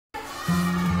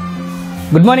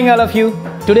Good morning all of you.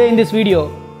 Today in this video,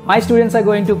 my students are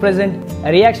going to present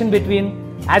a reaction between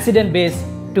acid and base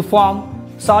to form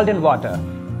salt and water.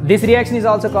 This reaction is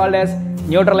also called as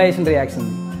neutralization reaction.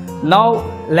 Now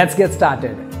let's get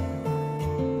started.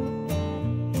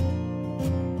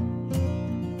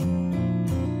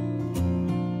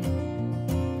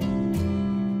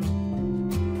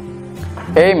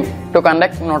 Aim to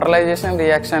conduct neutralization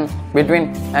reaction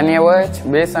between NaOH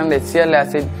base and HCl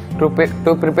acid to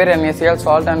prepare NaCl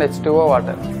salt and H2O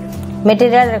water.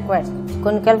 Material required: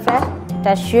 conical flask,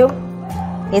 test tube,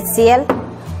 HCl,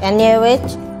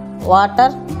 NaOH, water,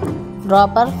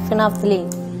 dropper, phenolphthalein.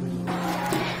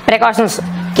 Precautions: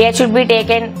 care should be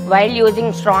taken while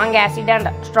using strong acid and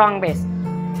strong base.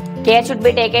 Care should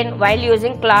be taken while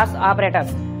using class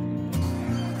operators.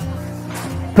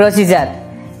 Procedure: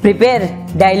 prepare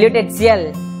dilute HCl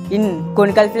in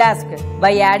conical flask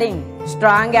by adding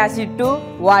strong acid to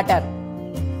water.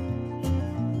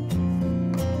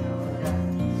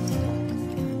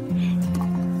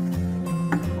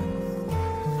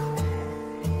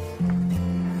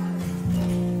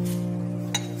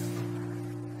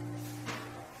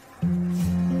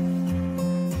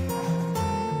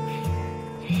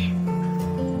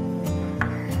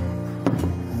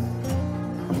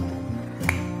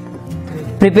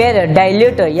 Prepare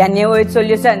dilute NaOH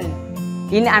solution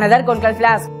in another conical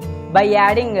flask by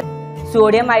adding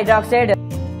sodium hydroxide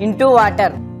into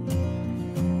water.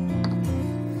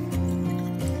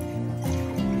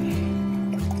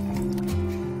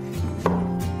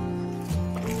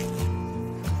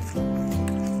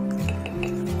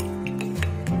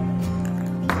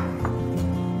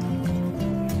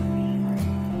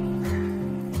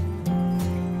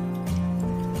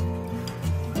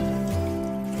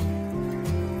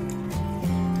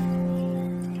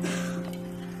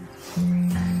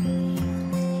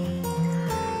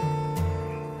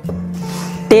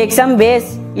 Take some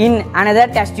base in another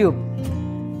test tube.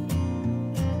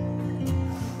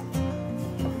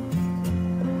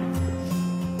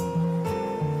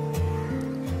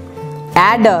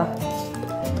 Add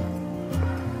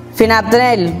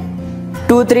phenolphthalein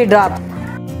 2-3 drops.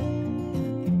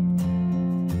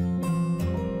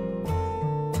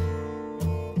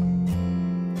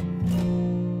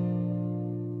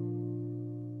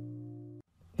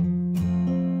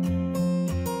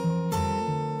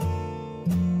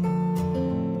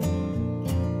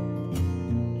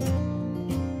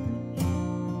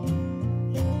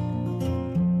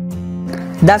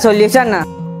 The solution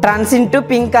turns into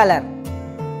pink color.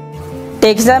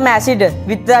 Take some acid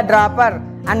with the dropper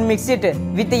and mix it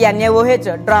with the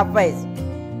NaOH dropwise.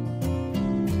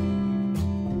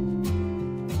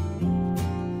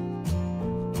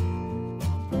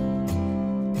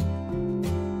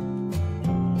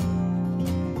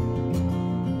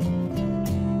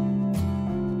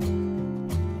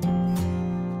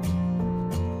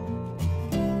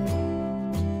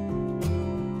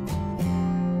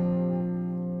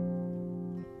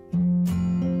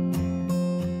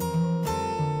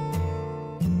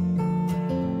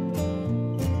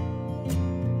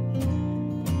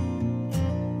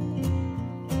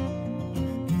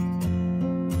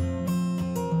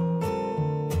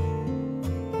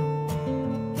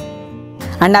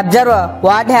 And observe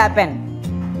what happened.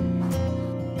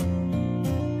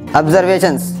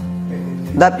 Observations: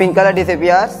 the pink color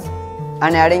disappears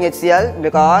and adding HCl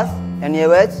because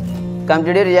NaOH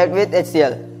completely react with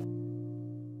HCl.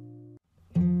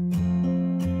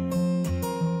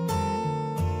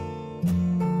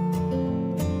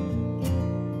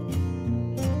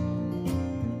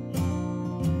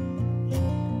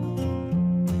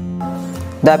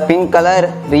 The pink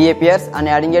color reappears on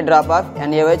adding a drop of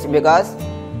NaOH because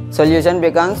solution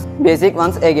becomes basic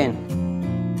once again.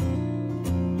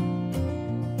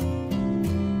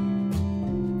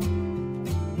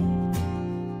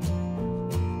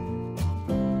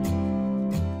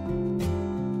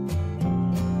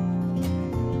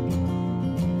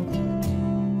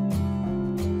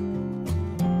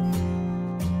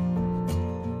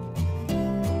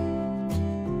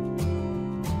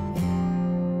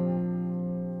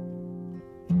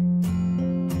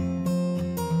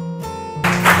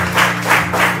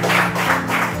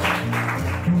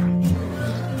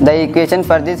 The equation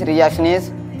for this reaction is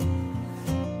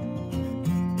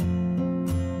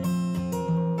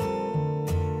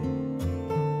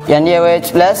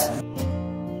NaOH plus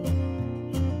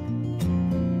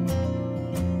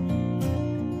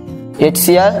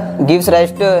HCl gives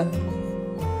rise to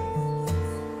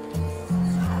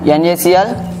NaCl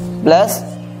plus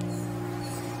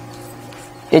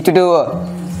H2O.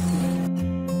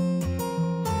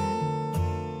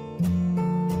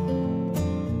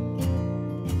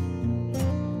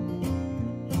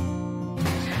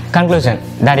 Conclusion.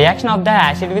 The reaction of the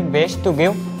acid with base to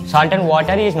give salt and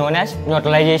water is known as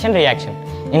neutralization reaction.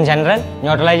 In general,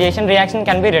 neutralization reaction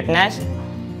can be written as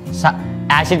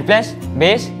acid plus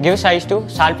base gives rise to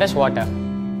salt plus water.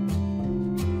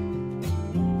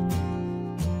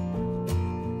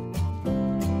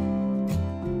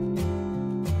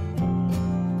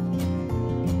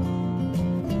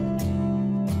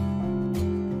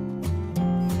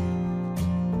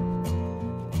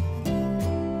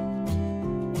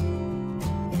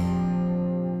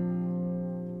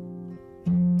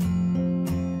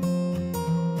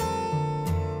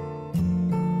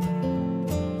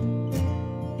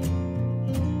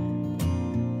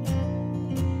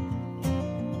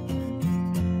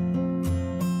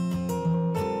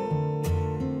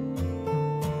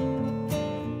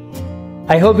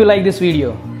 I hope you like this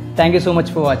video. Thank you so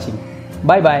much for watching.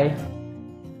 Bye bye.